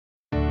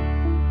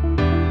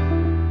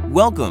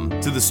Welcome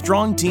to the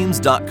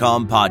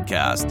StrongTeams.com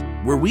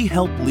podcast, where we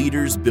help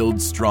leaders build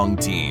strong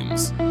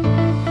teams.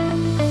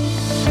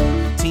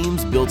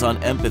 Teams built on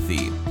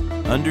empathy,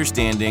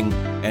 understanding,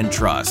 and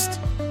trust,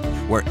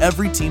 where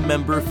every team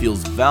member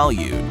feels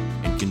valued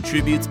and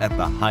contributes at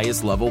the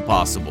highest level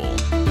possible.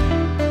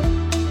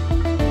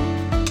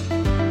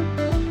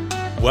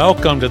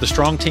 Welcome to the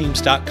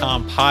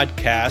StrongTeams.com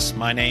podcast.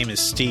 My name is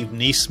Steve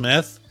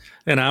Neesmith.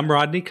 And I'm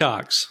Rodney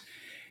Cox.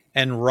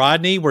 And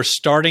Rodney, we're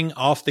starting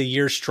off the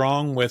year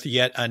strong with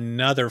yet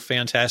another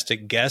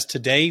fantastic guest.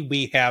 Today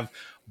we have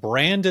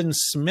Brandon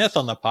Smith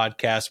on the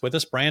podcast with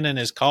us. Brandon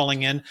is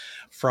calling in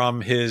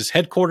from his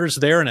headquarters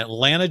there in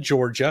Atlanta,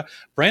 Georgia.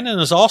 Brandon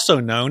is also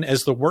known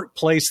as the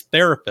workplace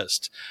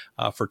therapist.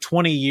 For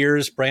 20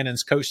 years,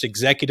 Brandon's coached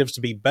executives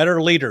to be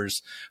better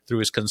leaders through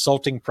his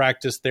consulting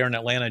practice there in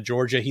Atlanta,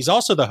 Georgia. He's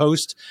also the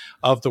host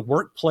of the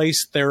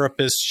Workplace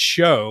Therapist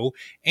Show,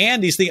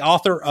 and he's the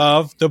author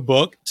of the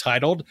book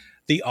titled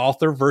The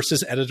Author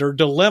versus Editor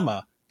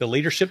Dilemma, The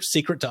Leadership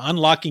Secret to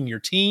Unlocking Your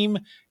Team,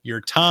 Your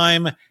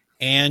Time,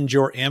 and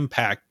Your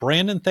Impact.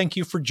 Brandon, thank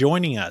you for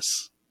joining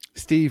us.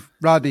 Steve,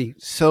 Rodney,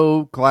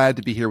 so glad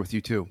to be here with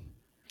you too.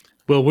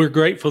 Well, we're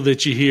grateful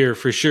that you're here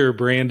for sure,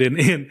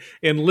 Brandon.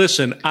 And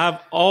listen, I've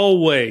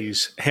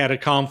always had a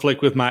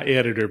conflict with my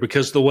editor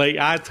because the way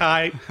I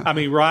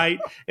write,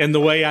 and the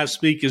way I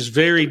speak is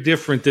very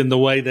different than the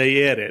way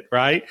they edit,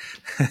 right?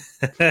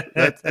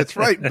 That's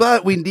right.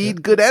 But we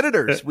need good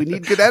editors. We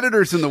need good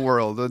editors in the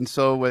world. And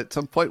so at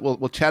some point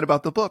we'll chat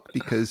about the book,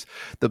 because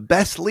the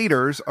best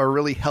leaders are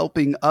really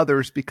helping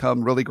others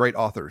become really great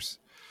authors.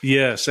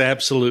 Yes,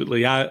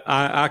 absolutely.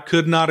 I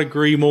could not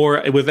agree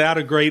more. Without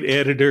a great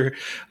editor,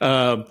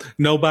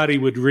 nobody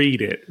would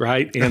read it,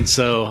 right? And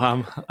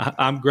so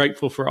I'm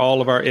grateful for all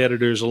of our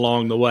editors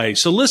along the way.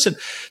 So listen,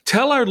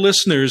 tell our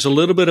listeners a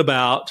little bit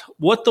about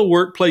what the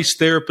workplace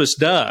therapist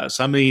does.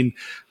 I mean,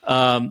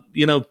 tell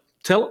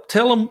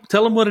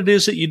them what it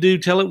is that you do.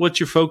 Tell it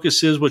what your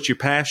focus is, what your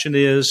passion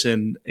is,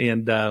 and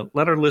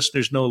let our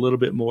listeners know a little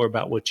bit more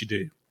about what you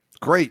do.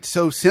 Great.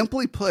 So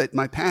simply put,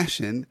 my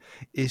passion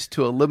is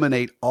to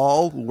eliminate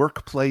all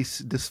workplace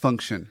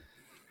dysfunction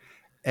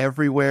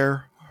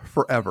everywhere,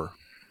 forever.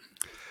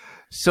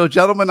 So,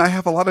 gentlemen, I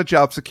have a lot of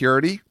job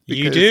security.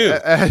 You do.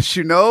 As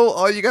you know,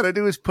 all you got to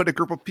do is put a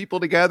group of people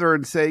together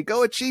and say,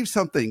 go achieve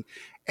something.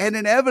 And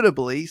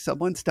inevitably,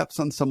 someone steps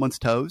on someone's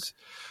toes.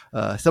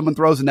 Someone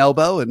throws an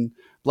elbow and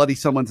bloody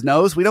someone's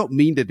nose. We don't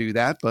mean to do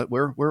that, but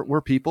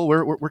we're people.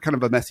 We're kind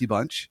of a messy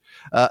bunch.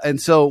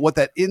 And so what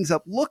that ends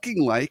up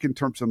looking like in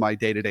terms of my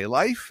day-to-day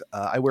life,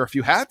 I wear a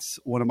few hats.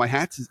 One of my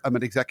hats is I'm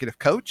an executive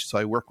coach. So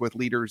I work with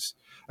leaders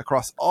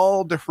across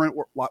all different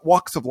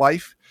walks of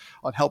life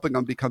on helping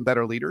them become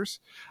better leaders.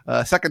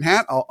 Second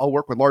hat, I'll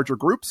work with larger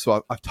groups.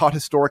 So I've taught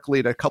historically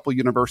at a couple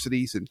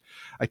universities, and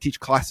I teach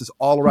classes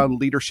all around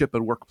leadership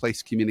and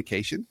workplace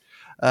communication.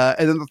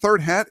 And then the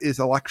third hat is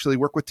I'll actually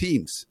work with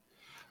teams.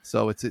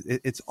 So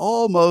it's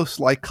almost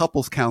like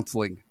couples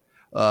counseling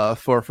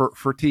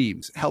for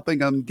teams, helping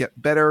them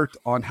get better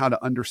on how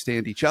to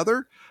understand each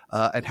other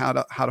and how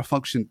to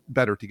function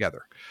better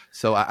together.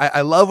 So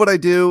I love what I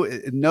do.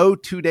 No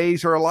 2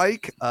 days are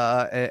alike,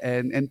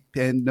 and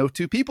no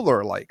two people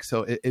are alike.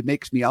 So it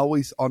makes me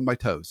always on my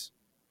toes.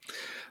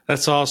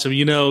 That's awesome.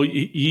 You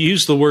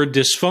use the word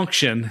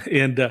dysfunction,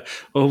 and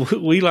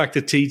what we like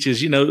to teach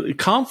is,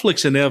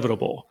 conflict's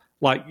inevitable.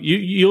 Like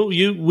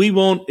we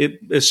won't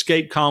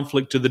escape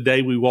conflict to the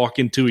day we walk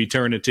into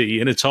eternity,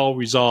 and it's all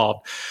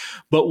resolved.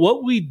 But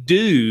what we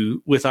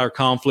do with our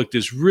conflict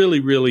is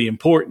really, really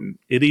important.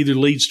 It either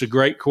leads to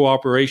great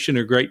cooperation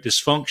or great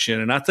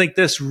dysfunction. And I think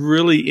that's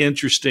really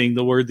interesting,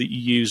 the word that you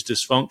use,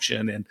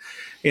 dysfunction.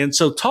 And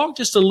so talk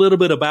just a little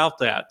bit about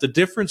that, the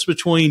difference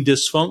between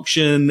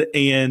dysfunction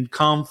and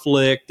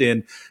conflict,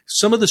 and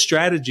some of the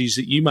strategies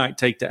that you might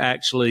take to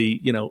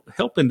actually,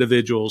 help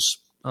individuals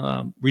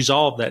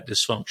resolve that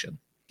dysfunction.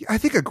 I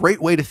think a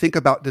great way to think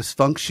about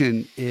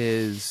dysfunction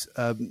is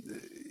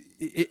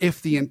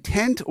if the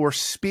intent or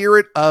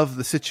spirit of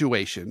the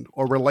situation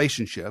or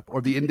relationship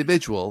or the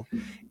individual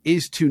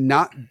is to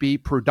not be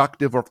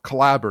productive or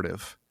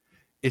collaborative,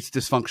 it's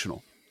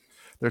dysfunctional.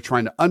 They're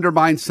trying to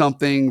undermine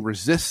something,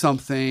 resist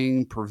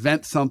something,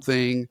 prevent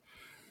something,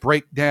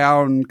 break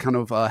down kind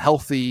of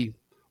healthy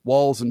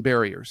walls and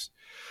barriers.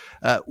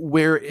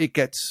 Where it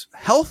gets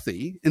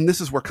healthy, and this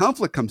is where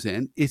conflict comes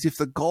in, is if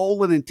the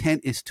goal and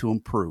intent is to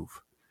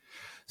improve.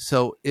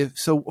 So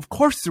of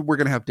course we're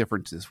going to have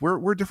differences.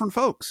 We're different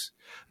folks,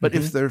 but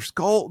if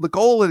the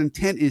goal and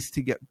intent is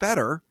to get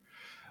better,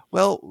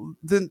 well,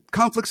 then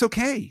conflict's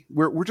okay.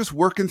 We're just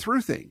working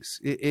through things.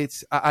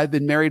 I've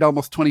been married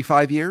almost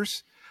 25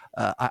 years.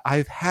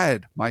 I've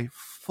had my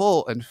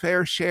full and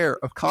fair share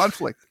of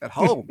conflict at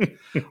home.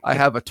 I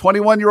have a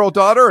 21-year-old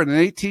daughter and an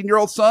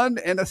 18-year-old son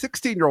and a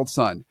 16-year-old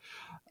son.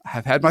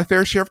 I've had my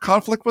fair share of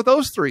conflict with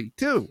those three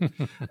too.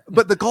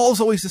 But the goal is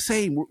always the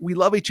same. We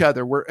love each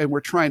other, and we're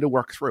trying to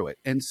work through it.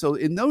 And so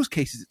in those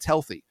cases, it's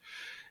healthy.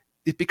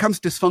 it becomes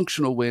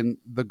dysfunctional when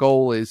the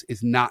goal is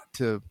not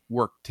to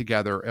work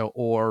together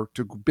or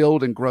to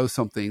build and grow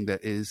something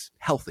that is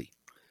healthy.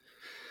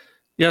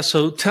 Yeah,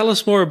 so tell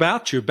us more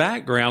about your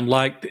background.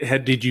 Like,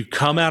 did you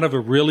come out of a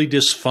really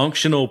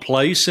dysfunctional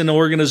place in the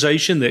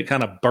organization that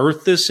kind of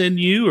birthed this in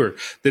you, or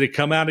did it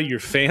come out of your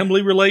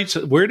family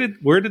relations? Where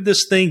did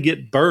this thing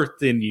get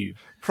birthed in you?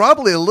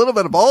 Probably a little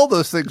bit of all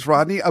those things,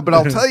 Rodney. But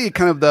I'll tell you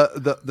kind of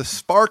the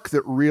spark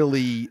that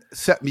really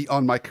set me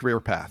on my career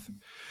path.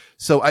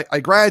 So I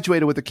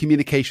graduated with a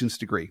communications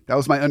degree. That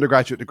was my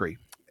undergraduate degree.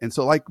 And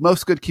so like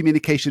most good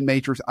communication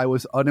majors, I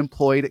was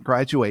unemployed at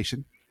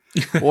graduation.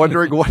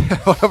 Wondering what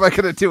am I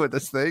going to do with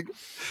this thing?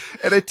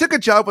 And I took a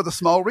job with a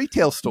small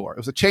retail store. It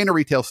was a chain of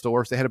retail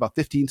stores. They had about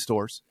 15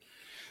 stores.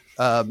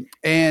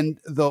 And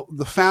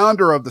the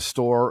founder of the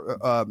store,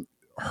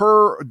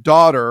 her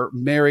daughter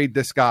married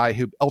this guy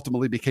who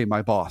ultimately became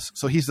my boss.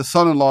 So he's the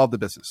son-in-law of the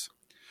business.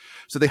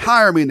 So they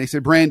hire me and they say,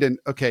 Brandon,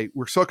 okay,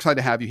 we're so excited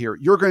to have you here.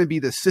 You're going to be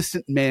the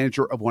assistant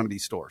manager of one of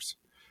these stores.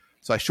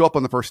 So I show up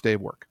on the first day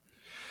of work.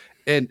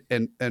 And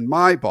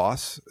my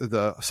boss,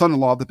 the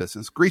son-in-law of the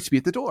business, greets me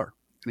at the door.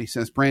 And he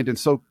says, Brandon,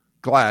 so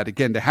glad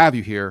again to have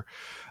you here.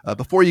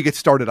 Before you get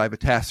started, I have a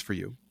task for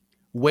you.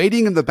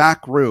 Waiting in the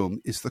back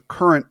room is the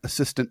current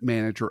assistant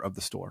manager of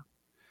the store,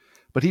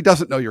 but he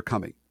doesn't know you're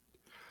coming.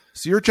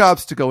 So your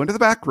job's to go into the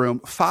back room,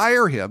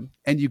 fire him,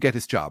 and you get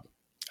his job.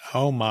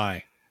 Oh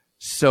my.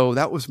 So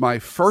that was my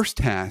first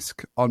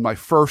task on my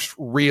first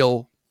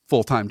real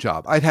full-time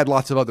job. I'd had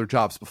lots of other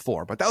jobs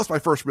before, but that was my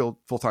first real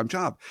full-time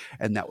job.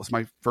 And that was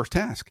my first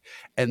task.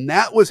 And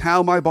that was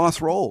how my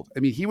boss rolled. I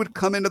mean, he would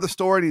come into the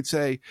store and he'd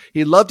say,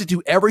 he'd love to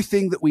do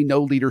everything that we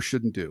know leaders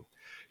shouldn't do.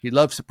 He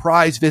loved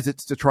surprise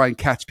visits to try and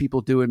catch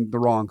people doing the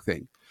wrong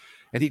thing.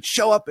 And he'd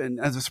show up and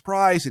as a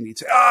surprise and he'd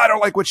say, I don't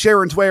like what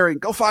Sharon's wearing.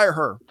 Go fire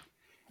her.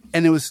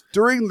 And it was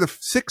during the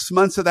 6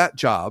 months of that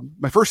job,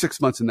 my first 6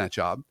 months in that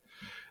job,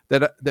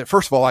 that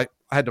first of all, I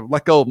had to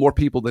let go of more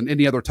people than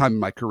any other time in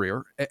my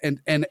career.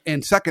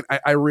 And second,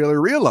 I really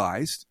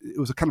realized it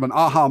was a kind of an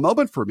aha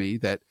moment for me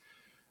that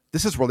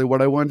this is really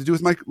what I wanted to do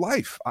with my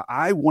life.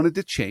 I wanted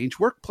to change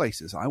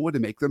workplaces. I wanted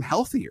to make them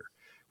healthier.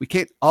 We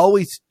can't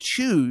always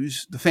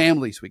choose the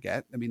families we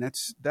get. I mean,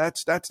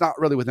 that's not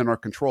really within our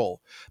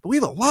control, but we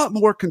have a lot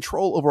more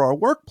control over our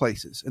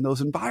workplaces and those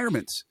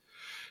environments.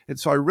 And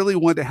so I really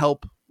wanted to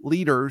help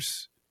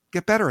leaders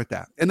get better at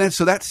that. And then,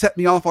 so that set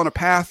me off on a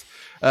path.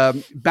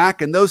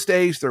 Back in those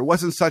days, there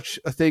wasn't such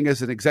a thing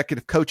as an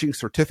executive coaching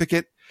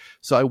certificate.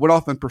 So I went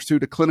off and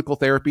pursued a clinical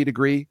therapy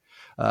degree,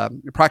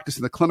 practiced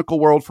in the clinical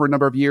world for a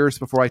number of years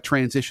before I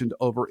transitioned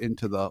over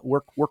into the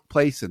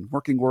workplace and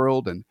working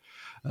world and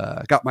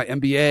got my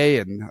MBA,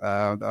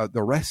 and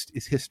the rest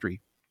is history.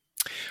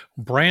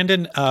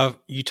 Brandon,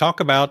 you talk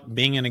about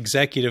being an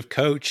executive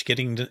coach,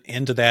 getting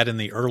into that in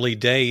the early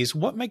days.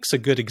 What makes a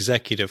good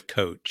executive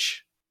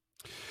coach?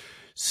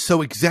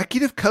 So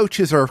executive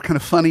coaches are kind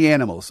of funny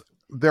animals.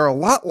 They're a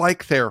lot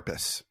like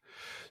therapists.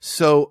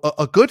 So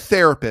a good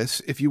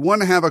therapist, if you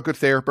want to have a good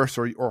therapist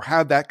or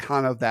have that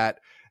kind of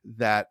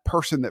that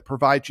person that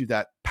provides you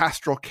that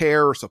pastoral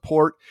care or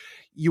support,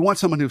 you want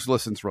someone who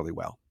listens really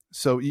well.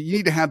 So you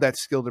need to have that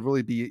skill to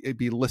really be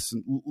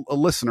a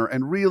listener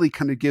and really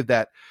kind of give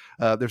that.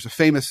 There's a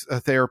famous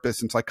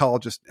therapist and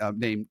psychologist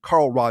named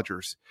Carl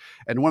Rogers.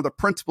 And one of the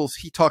principles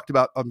he talked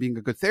about on being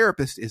a good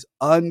therapist is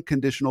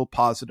unconditional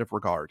positive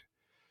regard,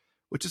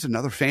 which is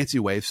another fancy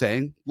way of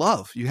saying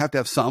love. You have to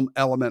have some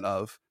element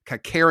of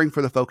caring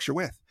for the folks you're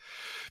with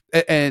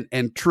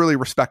and truly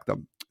respect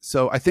them.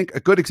 So I think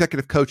a good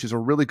executive coach is a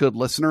really good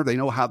listener. They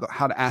know how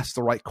to ask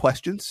the right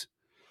questions.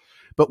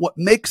 But what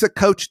makes a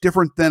coach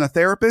different than a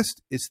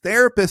therapist is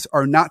therapists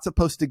are not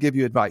supposed to give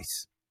you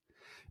advice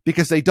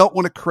because they don't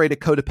want to create a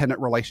codependent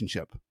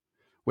relationship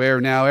where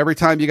now every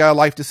time you got a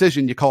life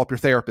decision, you call up your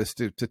therapist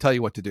to tell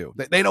you what to do.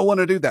 They don't want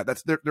to do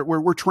that.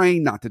 We're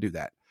trained not to do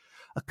that.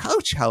 A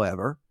coach,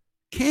 however,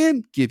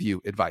 can give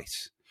you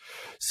advice.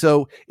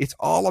 So it's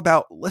all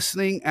about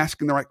listening,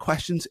 asking the right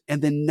questions,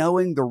 and then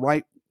knowing the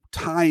right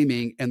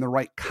timing and the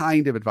right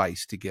kind of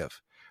advice to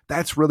give.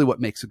 That's really what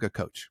makes a good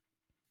coach.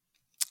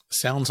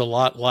 Sounds a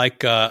lot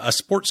like a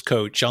sports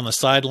coach on the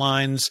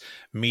sidelines,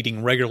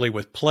 meeting regularly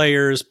with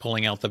players,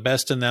 pulling out the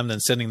best in them, then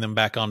sending them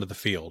back onto the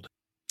field.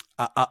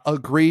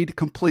 Agreed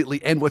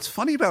completely. And what's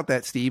funny about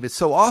that, Steve, is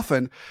so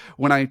often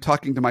when I'm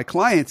talking to my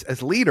clients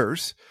as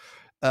leaders,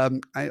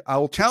 I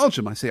will challenge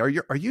them. I say, are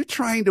you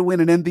trying to win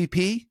an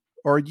MVP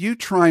or are you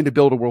trying to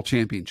build a world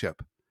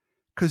championship?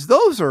 Because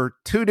those are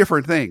two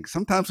different things.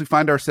 Sometimes we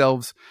find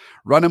ourselves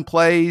running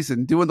plays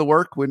and doing the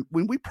work when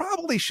we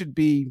probably should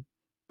be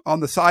on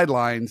the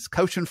sidelines,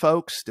 coaching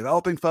folks,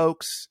 developing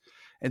folks,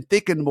 and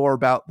thinking more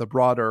about the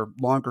broader,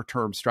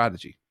 longer-term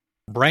strategy.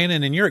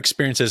 Brandon, in your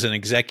experience as an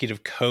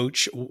executive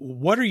coach,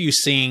 what are you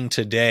seeing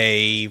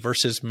today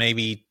versus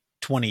maybe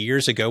 20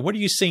 years ago? What are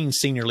you seeing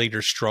senior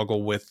leaders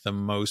struggle with the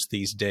most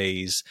these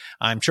days?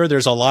 I'm sure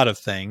there's a lot of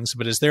things,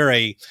 but is there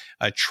a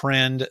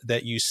trend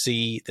that you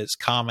see that's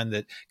common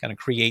that kind of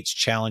creates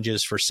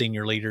challenges for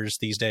senior leaders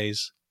these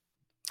days?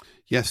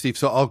 Yeah, Steve.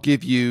 So I'll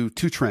give you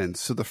two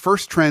trends. So the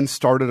first trend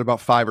started about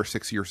 5 or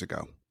 6 years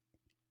ago.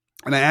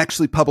 And I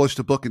actually published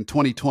a book in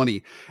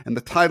 2020. And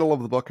the title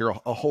of the book, here,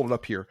 I'll hold it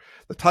up here.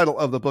 The title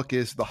of the book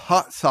is The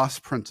Hot Sauce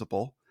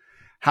Principle: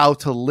 How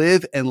to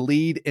Live and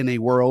Lead in a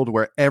World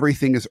Where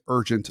Everything is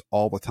Urgent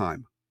All the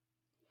Time.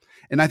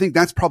 And I think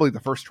that's probably the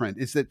first trend,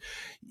 is that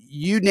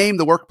you name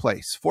the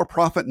workplace,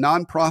 for-profit,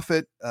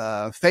 nonprofit,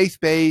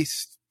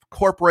 faith-based,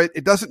 corporate,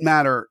 it doesn't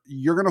matter.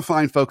 You're going to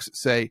find folks that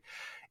say,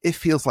 it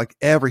feels like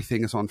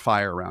everything is on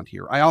fire around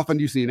here. I often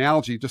use the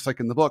analogy, just like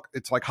in the book,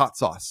 it's like hot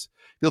sauce.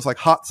 It feels like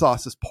hot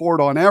sauce is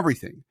poured on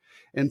everything.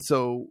 And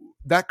so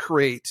that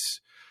creates,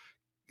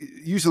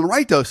 using the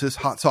right doses,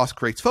 hot sauce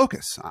creates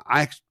focus.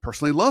 I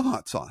personally love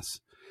hot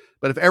sauce.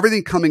 But if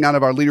everything coming out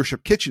of our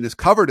leadership kitchen is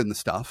covered in the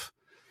stuff,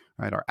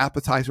 right? Our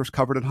appetizer is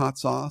covered in hot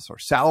sauce. Our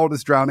salad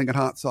is drowning in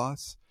hot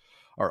sauce.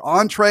 Our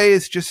entree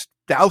is just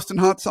doused in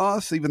hot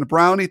sauce. Even the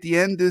brownie at the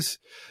end is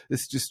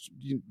just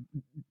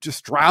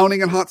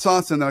drowning in hot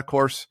sauce. And then, of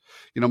course,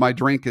 my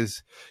drink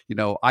is,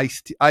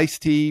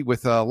 iced tea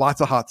with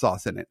lots of hot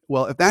sauce in it.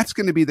 Well, if that's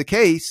going to be the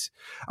case,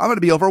 I'm going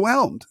to be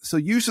overwhelmed. So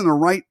using the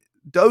right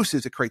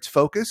doses, it creates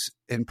focus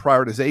and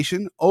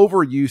prioritization.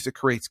 Overused, it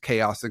creates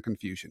chaos and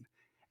confusion,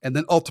 and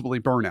then ultimately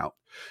burnout.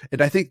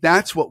 And I think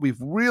that's what we've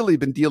really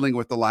been dealing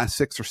with the last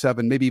 6 or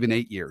 7, maybe even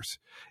 8 years,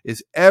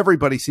 is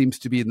everybody seems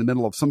to be in the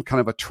middle of some kind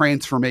of a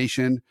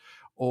transformation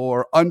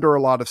or under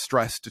a lot of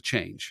stress to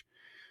change.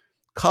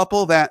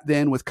 Couple that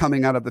then with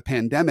coming out of the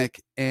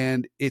pandemic,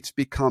 and it's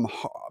becoming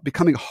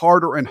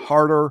harder and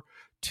harder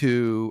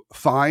to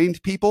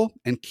find people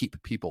and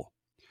keep people.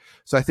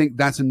 So I think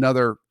that's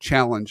another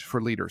challenge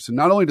for leaders. So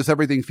not only does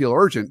everything feel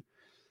urgent,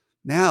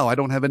 now I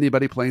don't have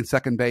anybody playing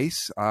second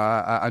base.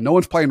 No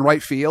one's playing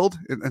right field,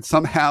 and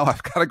somehow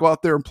I've got to go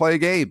out there and play a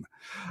game.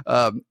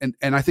 And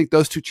I think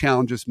those two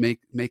challenges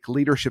make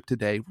leadership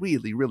today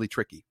really, really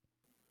tricky.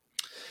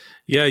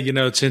 Yeah,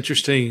 it's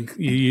interesting.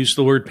 You use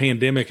the word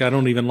pandemic. I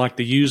don't even like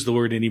to use the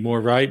word anymore,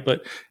 right?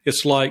 But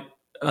it's like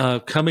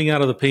coming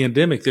out of the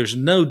pandemic. There's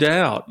no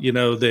doubt,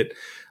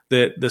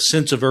 that the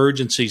sense of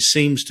urgency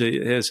seems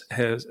to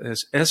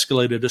has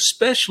escalated,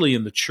 especially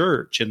in the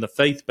church, in the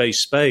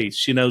faith-based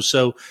space.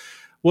 So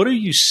what are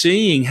you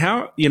seeing?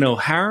 How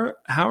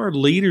are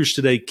leaders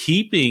today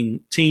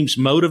keeping teams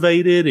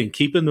motivated and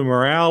keeping the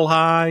morale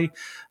high,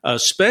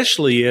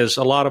 especially as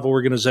a lot of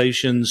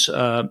organizations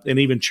and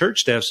even church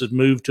staffs have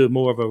moved to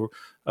more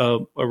of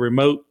a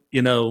remote,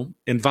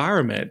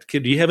 environment?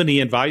 Do you have any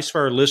advice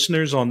for our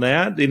listeners on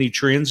that? Any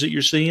trends that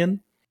you're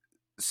seeing?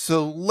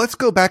 So let's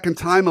go back in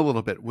time a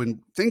little bit.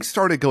 When things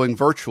started going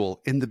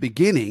virtual in the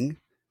beginning,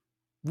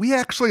 we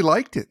actually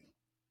liked it.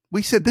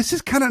 We said, this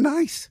is kind of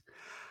nice.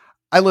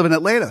 I live in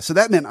Atlanta, so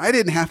that meant I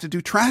didn't have to do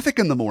traffic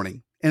in the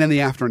morning and in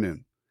the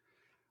afternoon.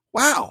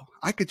 Wow,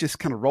 I could just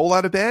kind of roll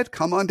out of bed,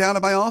 come on down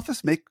to my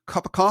office, make a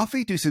cup of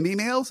coffee, do some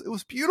emails. It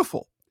was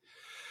beautiful.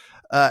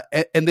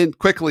 And then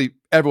quickly,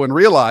 everyone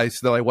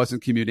realized that I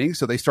wasn't commuting,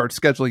 so they started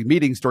scheduling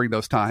meetings during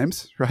those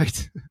times,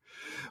 right?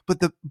 But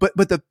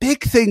the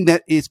big thing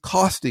that is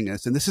costing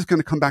us, and this is going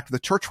to come back to the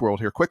church world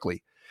here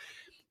quickly,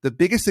 the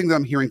biggest thing that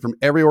I'm hearing from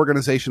every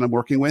organization I'm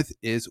working with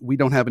is we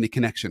don't have any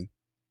connection.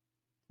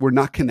 We're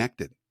not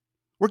connected.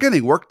 We're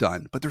getting work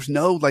done, but there's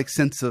no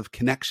sense of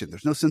connection.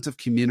 There's no sense of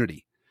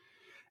community.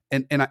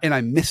 And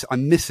I'm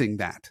missing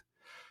that.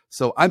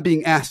 So I'm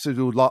being asked to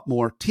do a lot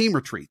more team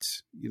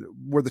retreats,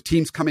 where the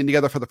team's coming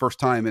together for the first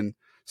time in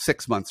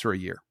 6 months or a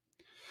year.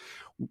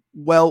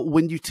 Well,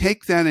 when you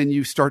take that and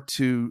you start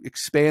to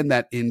expand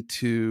that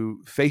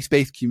into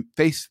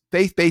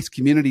faith-based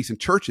communities and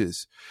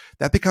churches,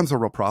 that becomes a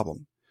real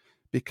problem,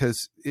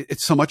 because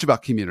it's so much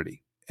about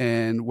community.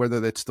 And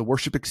whether it's the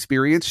worship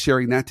experience,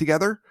 sharing that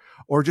together,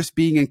 or just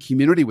being in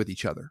community with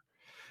each other.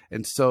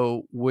 And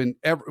so when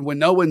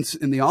no one's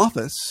in the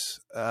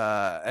office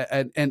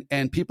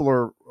and people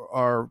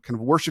are kind of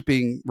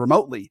worshiping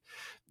remotely,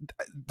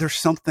 there's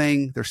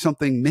something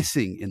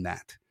missing in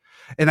that.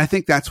 And I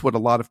think that's what a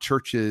lot of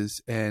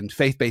churches and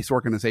faith-based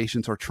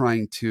organizations are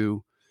trying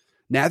to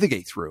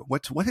navigate through.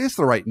 What is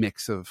the right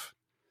mix of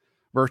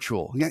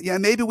virtual? Yeah,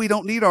 maybe we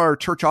don't need our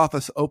church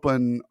office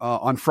open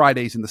on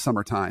Fridays in the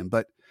summertime,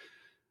 but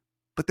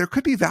there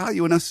could be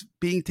value in us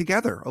being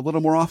together a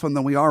little more often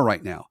than we are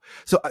right now.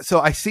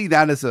 So I see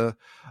that as a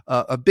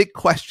big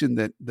question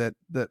that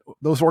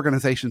those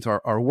organizations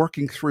are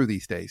working through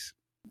these days.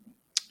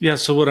 Yeah.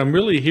 So what I'm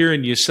really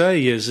hearing you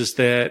say is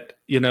that,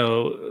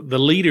 the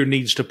leader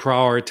needs to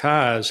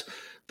prioritize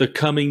the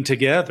coming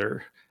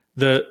together,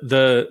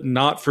 the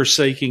not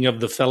forsaking of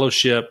the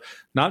fellowship,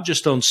 not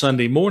just on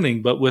Sunday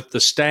morning, but with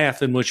the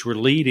staff in which we're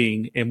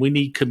leading. And we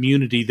need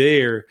community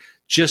there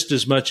just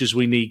as much as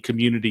we need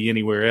community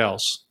anywhere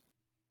else.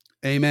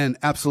 Amen.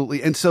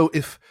 Absolutely. And so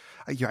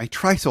I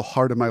try so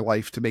hard in my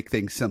life to make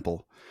things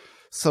simple.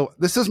 So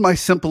this is my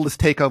simplest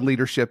take on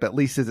leadership, at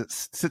least as it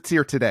sits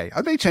here today.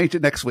 I may change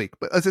it next week,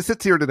 but as it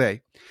sits here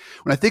today,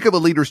 when I think of a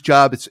leader's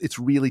job, it's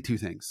really two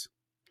things.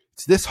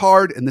 It's this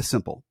hard and this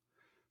simple.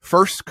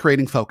 First,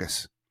 creating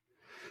focus.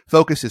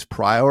 Focus is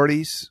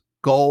priorities,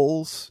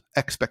 goals,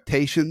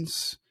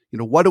 expectations,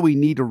 What do we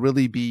need to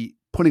really be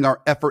putting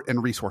our effort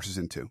and resources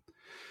into?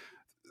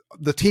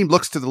 The team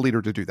looks to the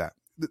leader to do that.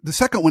 The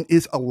second one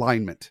is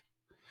alignment,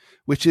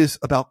 which is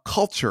about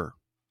culture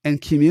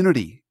and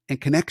community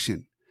and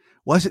connection.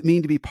 What does it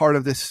mean to be part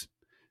of this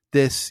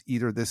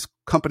either this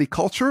company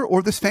culture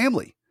or this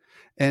family?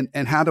 And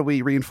how do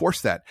we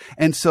reinforce that?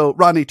 And so,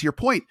 Rodney, to your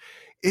point,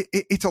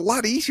 it's a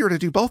lot easier to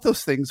do both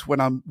those things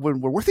when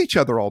we're with each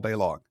other all day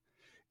long.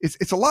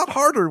 It's a lot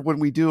harder when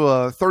we do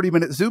a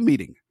 30-minute Zoom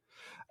meeting.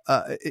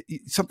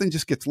 Something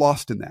just gets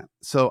lost in that.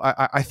 So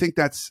I think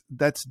that's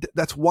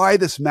why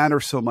this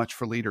matters so much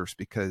for leaders,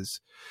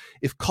 because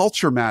if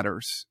culture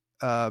matters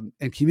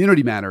and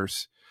community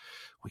matters,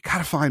 we got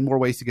to find more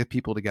ways to get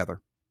people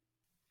together.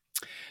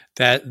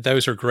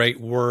 Those are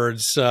great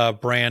words,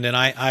 Brandon.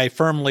 I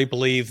firmly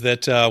believe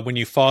that when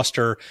you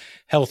foster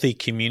healthy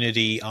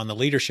community on the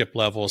leadership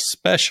level,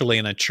 especially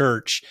in a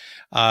church,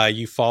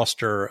 you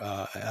foster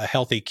a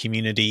healthy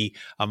community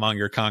among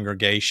your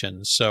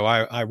congregation. So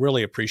I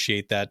really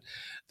appreciate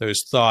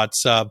those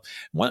thoughts.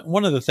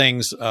 One of the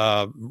things,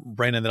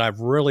 Brandon, that I've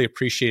really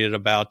appreciated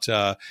about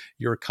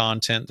your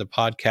content, the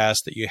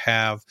podcast that you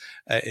have,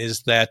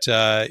 is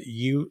that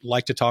you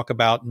like to talk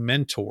about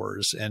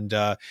mentors and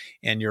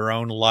your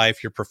own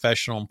life, your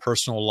professional and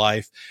personal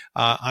life.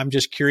 I'm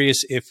just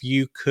curious if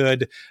you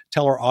could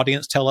tell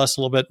us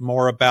a little bit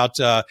more about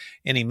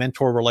any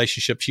mentor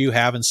relationships you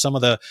have and some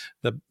of the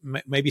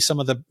maybe some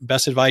of the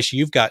best advice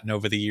you've gotten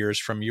over the years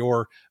from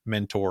your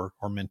mentor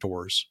or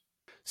mentors.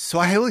 So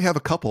I only have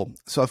a couple.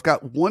 So I've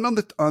got one on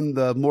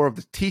the more of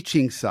the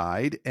teaching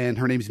side, and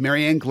her name is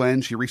Marianne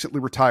Glenn. She recently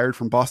retired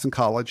from Boston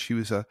College. She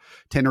was a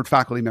tenured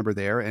faculty member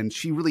there, and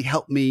she really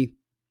helped me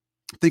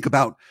think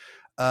about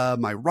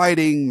my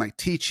writing, my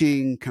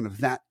teaching, kind of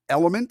that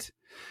element.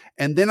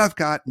 And then I've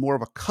got more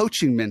of a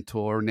coaching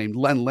mentor named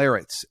Len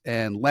Laritz.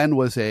 And Len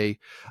was a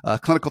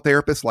clinical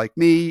therapist like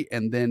me,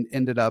 and then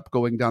ended up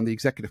going down the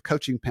executive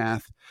coaching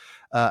path.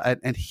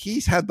 And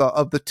he's had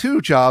of the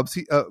two jobs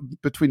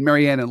between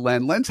Marianne and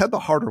Len, Len's had the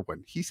harder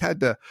one. He's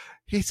had to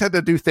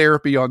do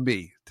therapy on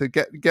me to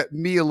get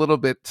me a little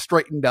bit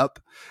straightened up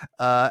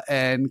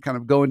and kind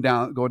of going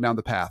down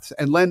the paths.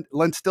 And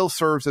Len still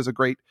serves as a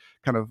great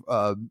kind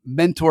of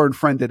mentor and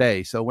friend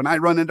today. So when I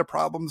run into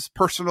problems,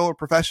 personal or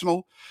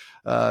professional,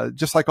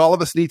 just like all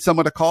of us need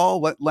someone to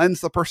call,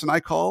 Len's the person I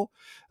call,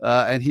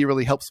 and he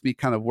really helps me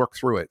kind of work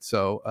through it.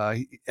 So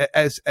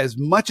as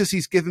much as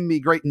he's given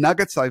me great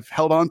nuggets I've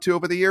held on to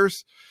over the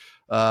years,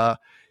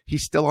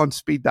 he's still on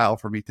speed dial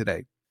for me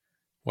today.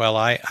 Well,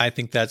 I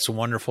think that's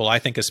wonderful. I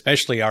think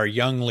especially our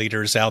young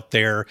leaders out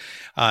there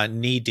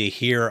need to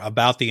hear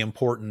about the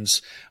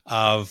importance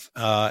of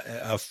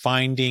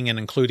finding and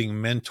including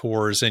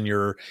mentors in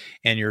your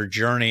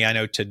journey. I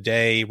know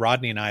today,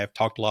 Rodney and I have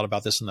talked a lot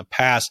about this in the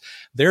past.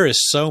 There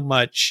is so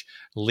much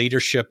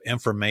leadership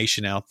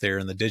information out there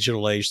in the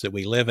digital age that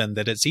we live in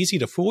that it's easy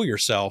to fool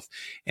yourself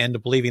into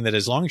believing that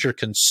as long as you're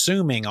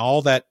consuming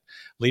all that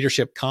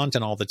leadership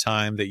content all the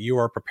time, that you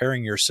are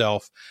preparing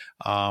yourself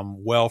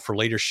well for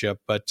leadership.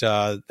 But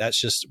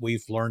that's just,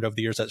 we've learned over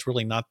the years, that's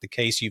really not the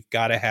case. You've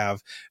got to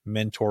have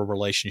mentor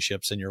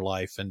relationships in your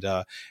life.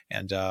 I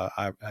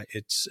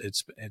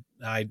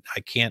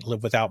can't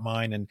live without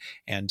mine,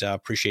 and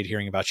appreciate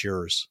hearing about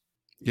yours.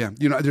 Yeah.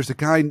 There's a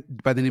guy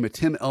by the name of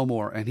Tim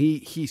Elmore, and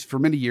he's for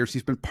many years,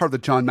 he's been part of the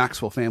John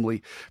Maxwell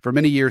family. For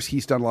many years,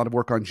 he's done a lot of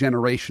work on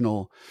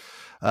generational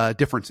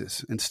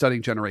differences and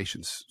studying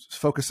generations.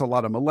 Focus a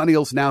lot on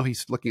millennials. Now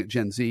he's looking at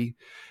Gen Z.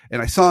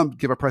 And I saw him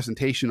give a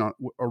presentation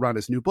around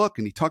his new book,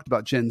 and he talked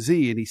about Gen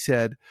Z, and he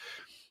said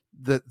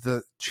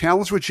the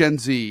challenge with Gen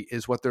Z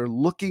is what they're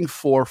looking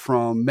for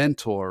from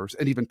mentors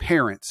and even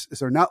parents is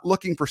they're not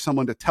looking for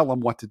someone to tell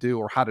them what to do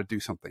or how to do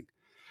something.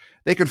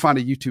 They can find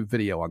a YouTube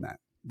video on that.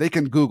 They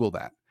can Google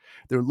that.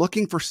 They're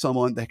looking for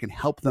someone that can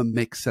help them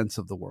make sense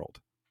of the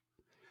world,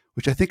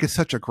 which I think is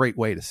such a great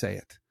way to say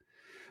it.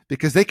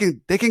 Because they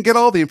can get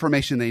all the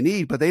information they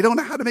need, but they don't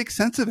know how to make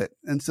sense of it.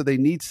 And so they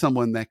need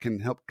someone that can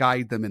help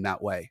guide them in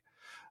that way.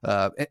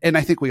 And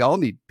I think we all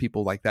need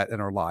people like that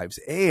in our lives.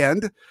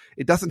 And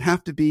it doesn't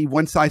have to be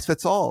one size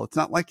fits all. It's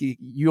not like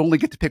you only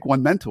get to pick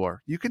one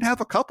mentor. You can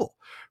have a couple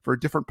for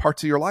different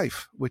parts of your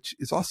life, which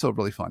is also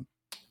really fun.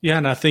 Yeah,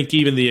 and I think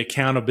even the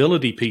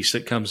accountability piece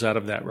that comes out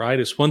of that, right?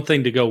 It's one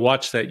thing to go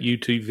watch that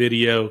YouTube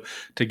video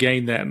to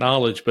gain that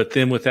knowledge, but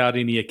then without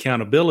any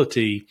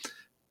accountability,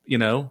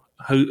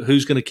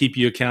 who's going to keep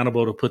you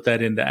accountable to put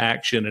that into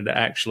action and to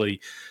actually,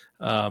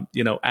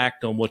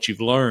 act on what you've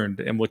learned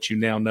and what you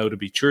now know to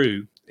be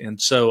true. And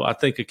so I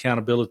think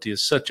accountability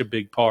is such a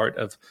big part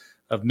of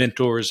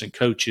mentors and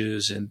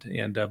coaches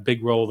and a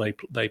big role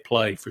they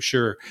play for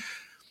sure.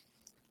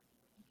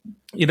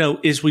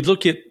 As we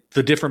look at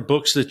the different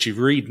books that you've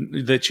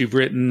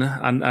written,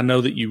 I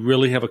know that you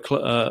really have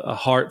a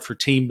heart for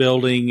team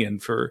building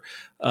and for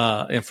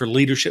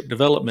leadership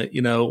development.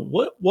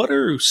 What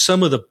are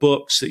some of the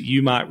books that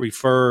you might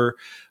refer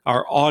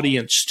our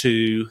audience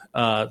to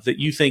that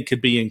you think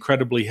could be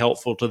incredibly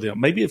helpful to them?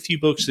 Maybe a few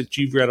books that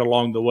you've read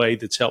along the way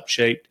that's helped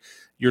shape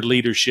your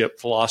leadership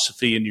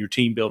philosophy and your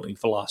team building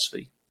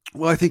philosophy.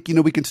 Well, I think,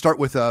 we can start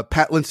with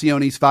Pat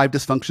Lencioni's 5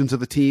 Dysfunctions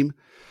of a Team.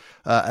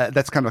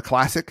 That's kind of a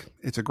classic.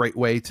 It's a great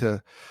way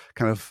to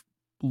kind of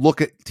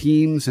look at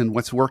teams and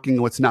what's working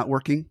and what's not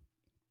working.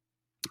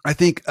 I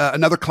think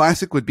another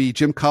classic would be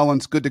Jim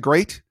Collins' Good to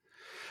Great.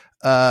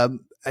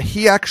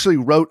 He actually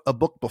wrote a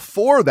book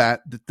before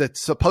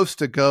that's supposed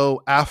to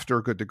go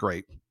after Good to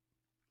Great,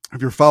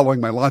 if you're following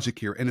my logic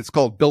here, and it's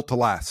called Built to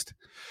Last.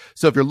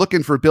 So if you're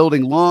looking for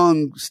building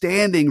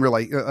long-standing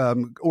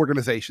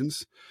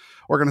organizations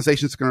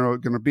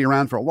going to be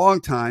around for a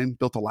long time,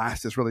 Built to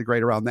Last is really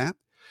great around that.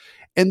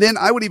 And then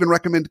I would even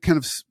recommend, kind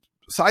of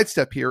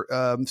sidestep here,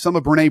 some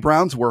of Brene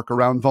Brown's work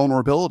around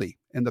vulnerability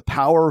and the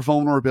power of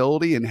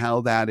vulnerability, and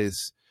how that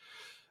is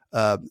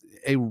a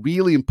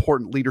really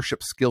important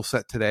leadership skill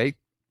set today,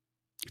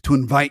 to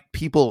invite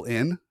people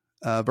in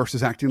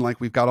versus acting like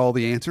we've got all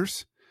the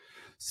answers.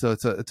 So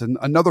it's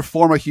another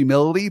form of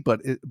humility,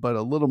 but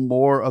a little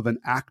more of an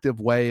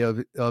active way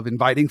of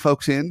inviting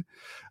folks in.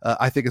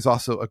 I think is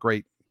also a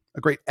great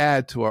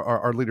add to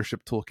our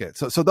leadership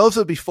toolkit. So those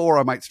would be 4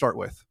 I might start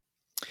with.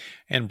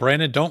 And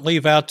Brandon, don't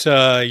leave out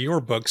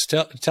your books.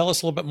 Tell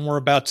us a little bit more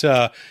about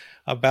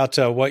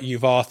what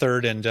you've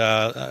authored,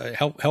 and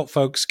help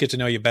folks get to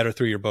know you better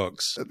through your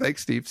books.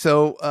 Thanks, Steve.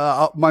 So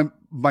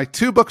my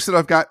 2 books that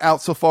I've got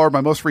out so far, my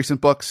most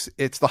recent books,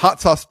 it's The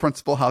Hot Sauce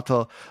Principle: How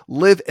to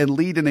Live and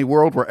Lead in a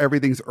World Where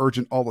Everything's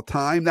Urgent All the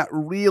Time. That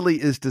really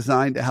is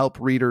designed to help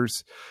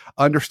readers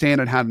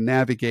understand and how to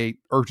navigate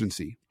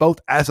urgency, both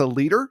as a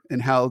leader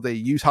and how they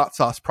use hot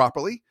sauce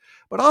properly,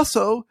 but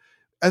also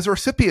as a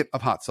recipient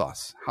of hot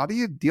sauce. How do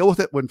you deal with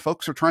it when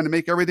folks are trying to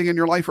make everything in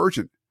your life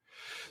urgent?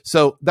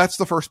 So that's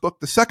the first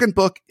book. The second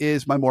book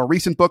is my more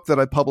recent book that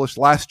I published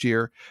last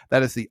year.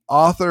 That is The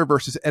Author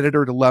versus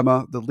Editor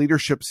Dilemma: The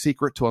Leadership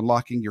Secret to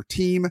Unlocking Your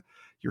Team,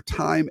 Your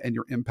Time, and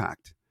Your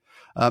Impact.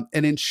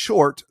 And in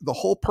short, the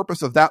whole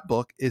purpose of that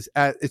book is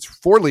it's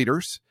for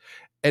leaders,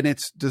 and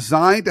it's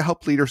designed to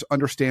help leaders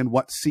understand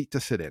what seat to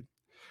sit in.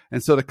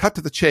 And so, to cut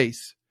to the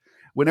chase,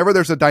 whenever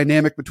there's a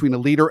dynamic between a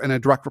leader and a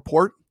direct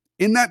report,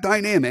 in that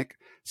dynamic,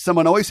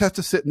 someone always has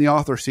to sit in the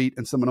author seat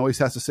and someone always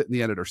has to sit in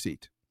the editor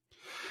seat.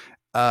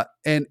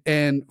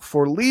 And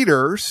for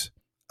leaders,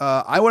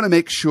 I want to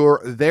make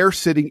sure they're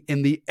sitting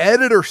in the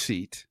editor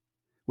seat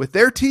with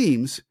their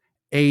teams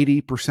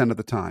 80% of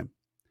the time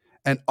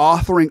and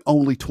authoring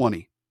only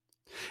 20.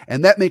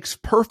 And that makes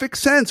perfect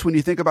sense when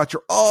you think about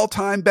your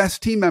all-time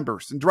best team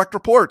members and direct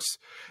reports.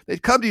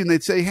 They'd come to you and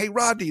they'd say, "Hey,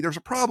 Rodney, there's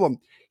a problem.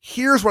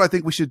 Here's what I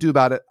think we should do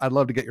about it. I'd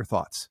love to get your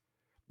thoughts."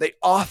 They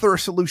author a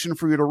solution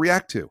for you to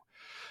react to.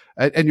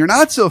 And your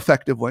not so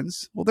effective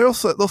ones, well, they'll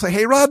say,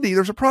 "Hey, Rodney,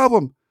 there's a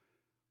problem.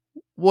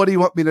 What do you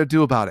want me to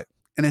do about it?"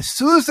 And as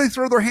soon as they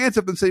throw their hands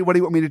up and say, "What do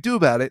you want me to do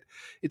about it?"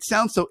 it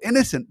sounds so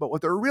innocent, but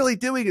what they're really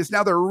doing is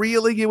now they're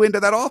reeling you into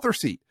that author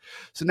seat.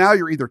 So now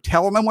you're either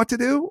telling them what to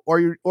do, or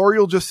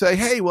you'll just say,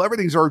 "Hey, well,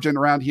 everything's urgent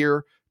around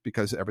here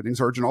because everything's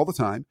urgent all the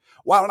time.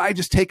 Why don't I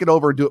just take it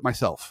over and do it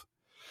myself?"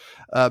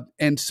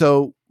 And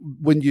so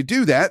when you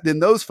do that, then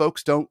those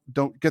folks don't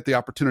get the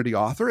opportunity to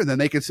author, and then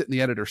they can sit in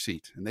the editor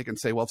seat and they can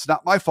say, "Well, it's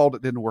not my fault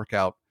it didn't work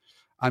out.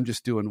 I'm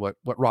just doing what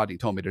Rodney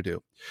told me to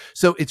do."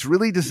 So it's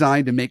really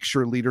designed to make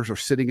sure leaders are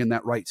sitting in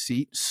that right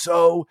seat.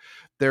 So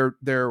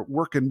they're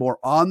working more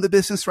on the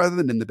business rather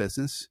than in the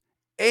business,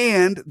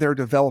 and they're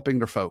developing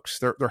their folks.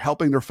 They're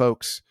helping their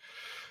folks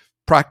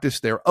practice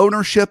their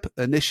ownership,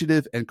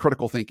 initiative, and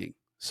critical thinking.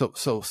 So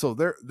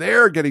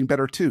they're getting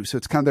better too. So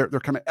it's kind of they're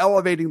kind of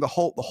elevating the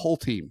whole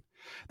team.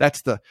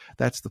 That's the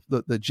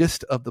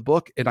gist of the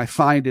book, and I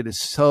find it is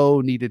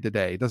so needed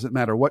today. It doesn't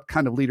matter what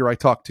kind of leader I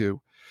talk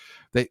to.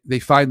 They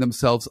find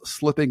themselves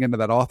slipping into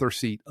that author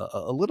seat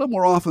a little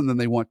more often than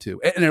they want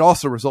to. And it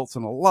also results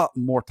in a lot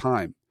more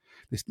time.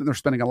 They're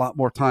spending a lot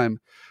more time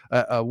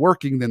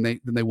working than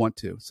they want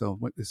to. So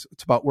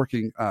it's about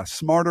working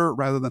smarter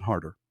rather than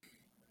harder.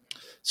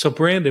 So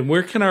Brandon,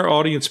 where can our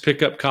audience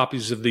pick up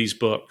copies of these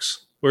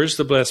books? Where's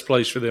the best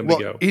place for them to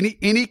go?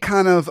 Any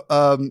kind of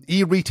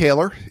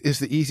e-retailer is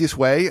the easiest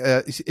way.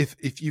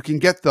 If you can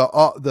get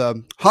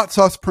the Hot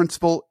Sauce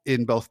Principle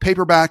in both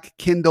paperback,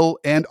 Kindle,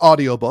 and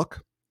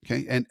audiobook.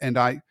 Okay. And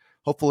I,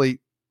 hopefully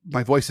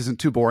my voice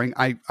isn't too boring.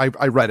 I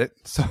read it.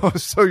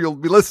 So you'll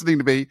be listening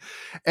to me.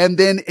 And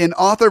then in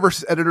Author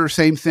versus Editor,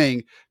 same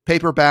thing,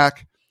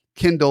 paperback,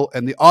 Kindle,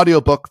 and the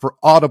audiobook for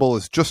Audible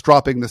is just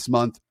dropping this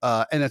month.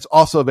 And it's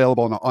also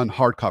available on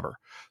hardcover.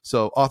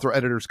 So Author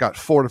Editor's got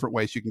 4 different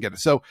ways you can get it.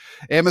 So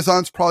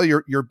Amazon's probably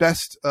your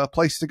best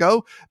place to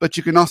go, but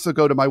you can also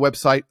go to my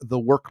website, The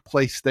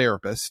Workplace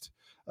Therapist,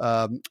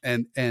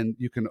 and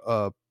you can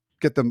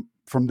get them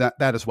from that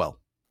as well.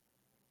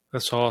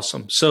 That's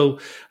awesome. So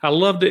I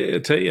love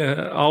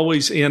to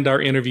always end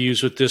our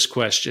interviews with this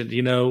question.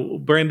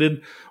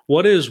 Brandon,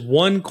 what is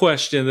one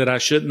question that I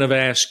shouldn't have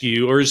asked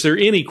you, or is there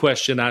any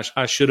question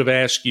I should have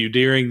asked you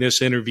during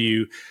this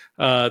interview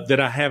that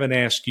I haven't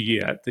asked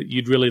you yet that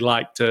you'd really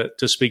like to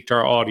speak to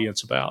our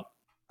audience about?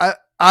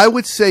 I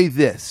would say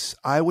this.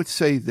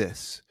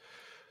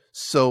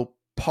 So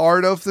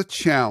part of the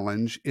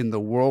challenge in the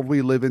world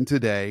we live in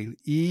today,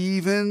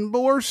 even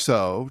more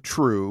so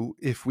true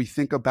if we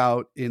think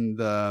about in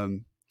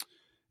the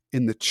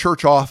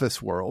church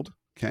office world.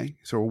 Okay,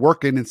 so we're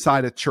working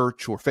inside a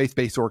church or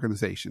faith-based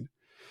organization.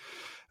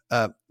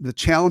 The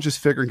challenge is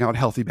figuring out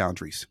healthy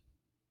boundaries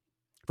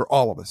for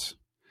all of us.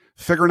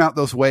 Figuring out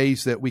those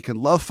ways that we can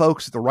love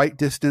folks at the right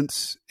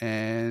distance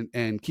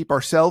and keep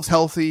ourselves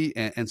healthy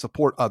and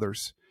support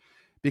others.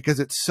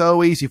 Because it's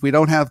so easy, if we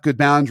don't have good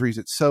boundaries,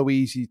 it's so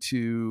easy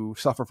to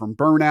suffer from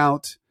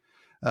burnout,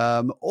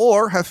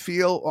 or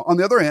on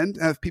the other end,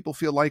 have people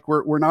feel like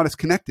we're not as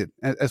connected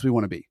as we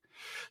want to be.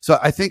 So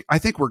I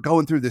think we're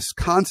going through this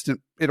constant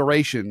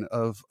iteration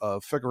of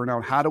figuring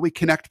out how do we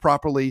connect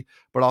properly,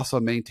 but also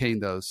maintain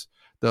those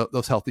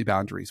healthy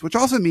boundaries, which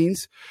also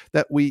means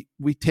that we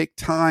take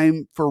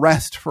time for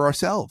rest for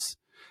ourselves.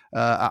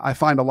 I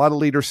find a lot of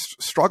leaders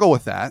struggle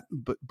with that,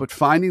 but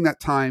finding that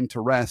time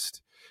to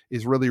rest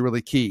is really,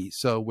 really key.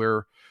 So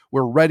we're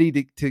ready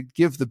to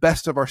give the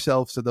best of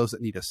ourselves to those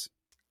that need us.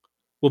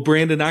 Well,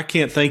 Brandon, I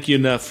can't thank you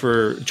enough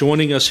for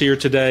joining us here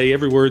today.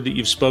 Every word that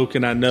you've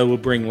spoken, I know will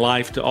bring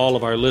life to all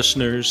of our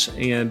listeners.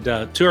 And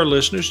to our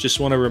listeners, just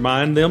want to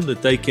remind them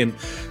that they can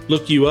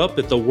look you up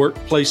at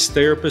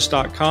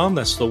theworkplacetherapist.com.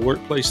 That's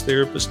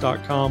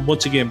theworkplacetherapist.com.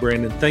 Once again,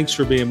 Brandon, thanks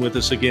for being with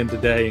us again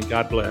today, and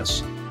God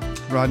bless.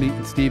 Rodney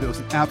and Steve, it was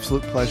an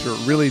absolute pleasure.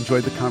 Really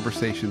enjoyed the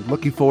conversation.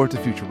 Looking forward to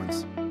future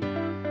ones.